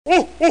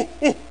Ho, ho,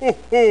 ho, ho,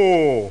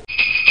 ho.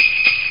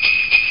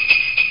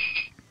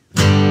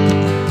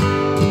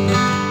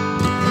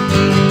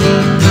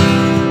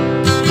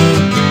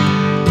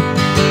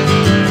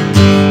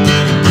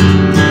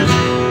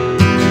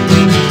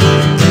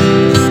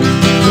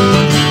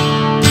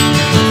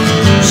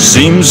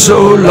 Seems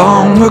so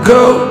long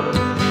ago,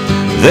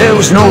 there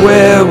was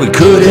nowhere we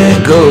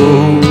couldn't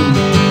go.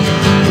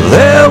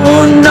 There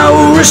were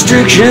no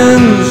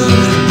restrictions,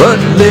 but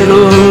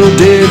little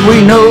did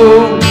we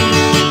know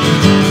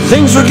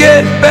things would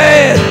get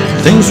bad,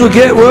 things would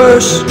get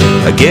worse.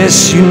 I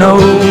guess you know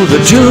the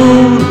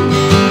tune.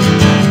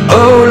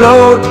 Oh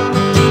Lord,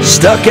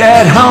 stuck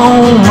at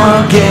home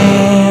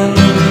again.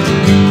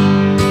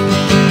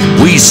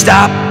 We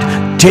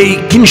stopped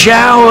taking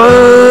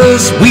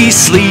showers, we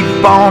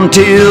sleep on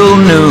till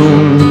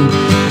noon.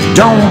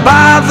 Don't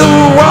bother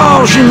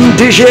washing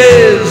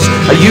dishes,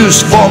 I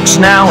use forks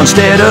now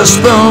instead of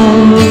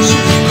spoons.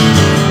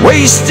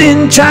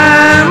 Wasting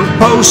time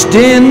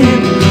posting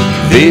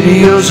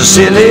videos of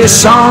silly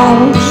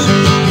songs.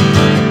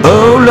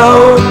 Oh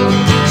Lord,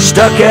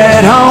 stuck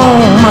at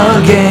home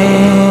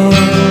again.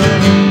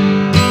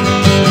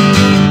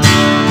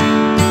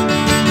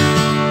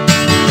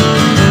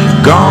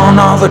 Gone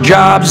all the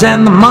jobs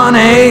and the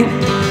money,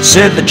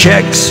 said the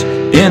checks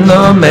in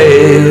the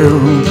mail.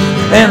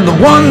 And the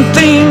one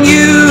thing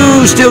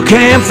you still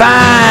can't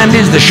find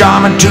is the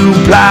Charmin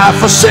 2-ply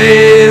for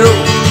sale.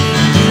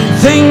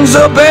 Things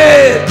are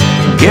bad,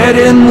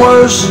 getting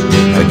worse,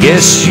 I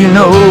guess you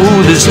know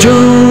this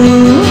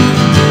tune.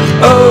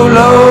 Oh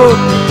Lord,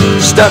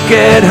 stuck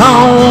at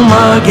home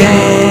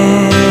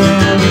again.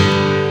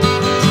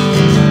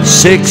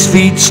 6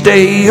 feet,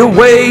 stay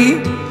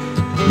away,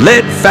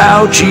 let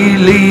Fauci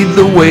lead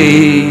the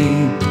way.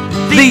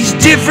 These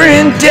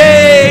different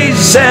days,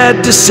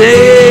 sad to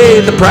say,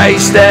 the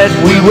price that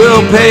we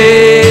will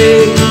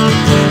pay.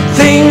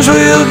 Things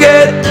will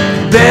get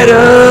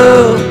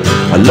better,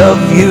 I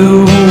love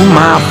you,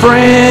 my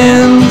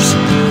friends.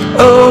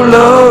 Oh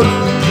Lord,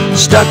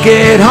 stuck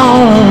at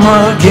home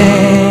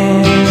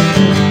again.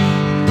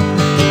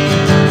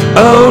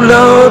 Oh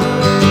Lord,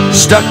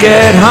 stuck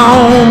at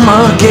home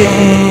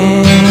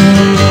again.